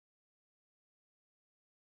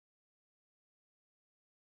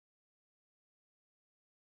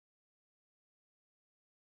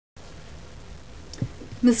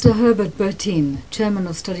Mr. Herbert BERTINE, Chairman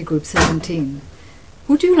of Study Group 17,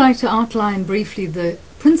 would you like to outline briefly the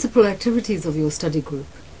principal activities of your study group?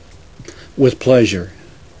 With pleasure.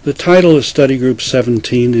 The title of Study Group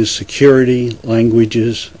 17 is Security,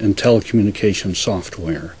 Languages, and Telecommunication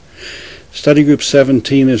Software. Study Group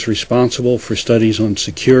 17 is responsible for studies on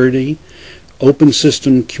security, open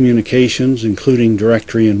system communications, including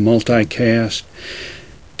directory and multicast,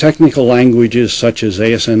 technical languages such as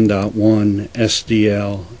ASN.1,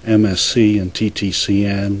 SDL, MSC, and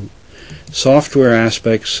TTCN, software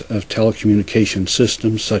aspects of telecommunication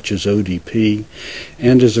systems such as ODP,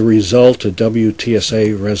 and as a result of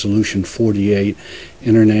WTSA Resolution 48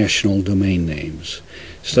 international domain names.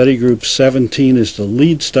 Study Group 17 is the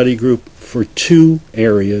lead study group for two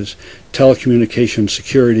areas: telecommunication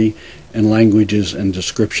security and languages and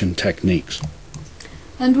description techniques.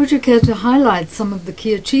 And would you care to highlight some of the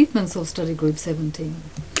key achievements of Study Group 17?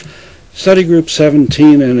 Study Group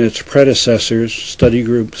 17 and its predecessors, Study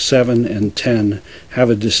Group 7 and 10,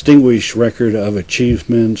 have a distinguished record of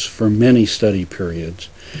achievements for many study periods.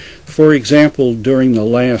 For example, during the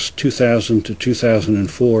last 2000 to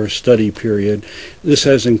 2004 study period, this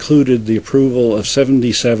has included the approval of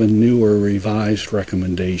 77 new or revised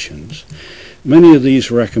recommendations. Many of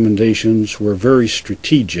these recommendations were very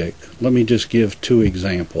strategic. Let me just give two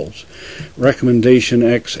examples. Recommendation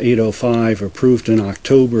X805, approved in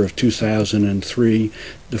October of 2003,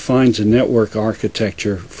 defines a network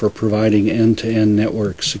architecture for providing end-to-end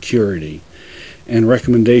network security. And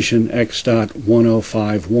Recommendation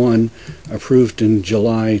X.1051, approved in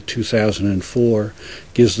July 2004,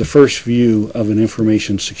 gives the first view of an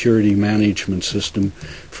information security management system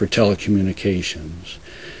for telecommunications.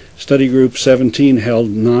 Study Group 17 held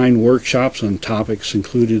 9 workshops on topics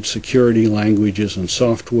included security, languages, and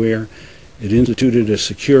software. It instituted a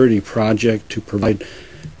security project to provide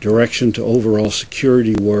direction to overall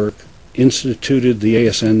security work, instituted the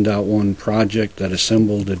ASN.1 project that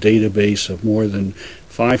assembled a database of more than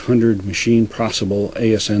 500 machine-processable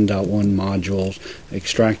ASN.1 modules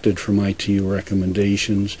extracted from ITU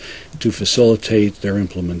recommendations to facilitate their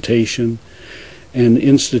implementation, and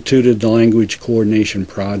instituted the Language Coordination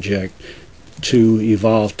Project to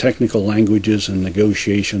evolve technical languages and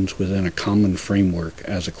negotiations within a common framework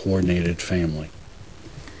as a coordinated family.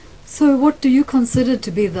 So what do you consider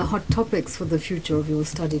to be the hot topics for the future of your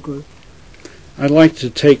study group? I'd like to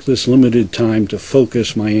take this limited time to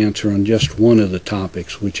focus my answer on just one of the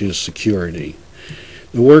topics, which is security.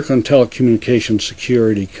 The work on telecommunication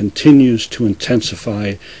security continues to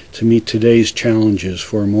intensify to meet today's challenges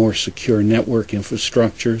for more secure network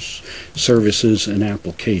infrastructures, services, and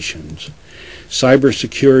applications.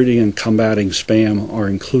 Cybersecurity and combating spam are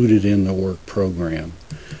included in the work program.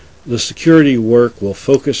 The security work will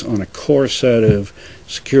focus on a core set of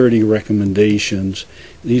security recommendations.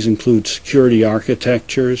 These include security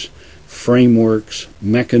architectures, frameworks,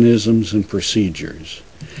 mechanisms, and procedures.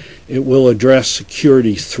 It will address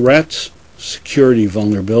security threats, security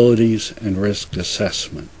vulnerabilities, and risk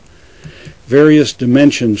assessment. Various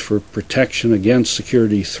dimensions for protection against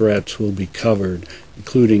security threats will be covered,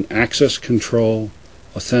 including access control,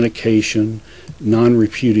 authentication,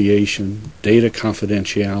 non-repudiation, data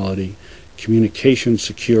confidentiality, communication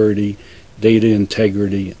security, data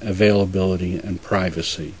integrity, availability, and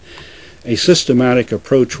privacy. A systematic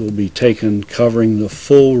approach will be taken covering the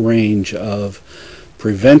full range of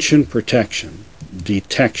prevention, protection,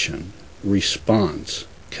 detection, response,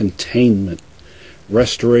 containment,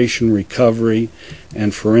 restoration, recovery,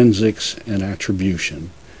 and forensics and attribution.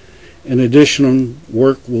 In addition,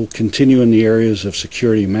 work will continue in the areas of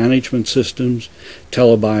security management systems,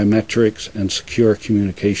 telebiometrics, and secure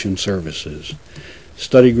communication services.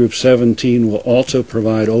 Study Group 17 will also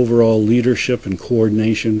provide overall leadership and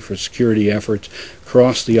coordination for security efforts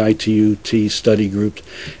across the ITUT study groups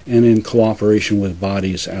and in cooperation with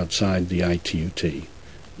bodies outside the ITUT.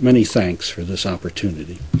 Many thanks for this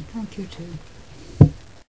opportunity.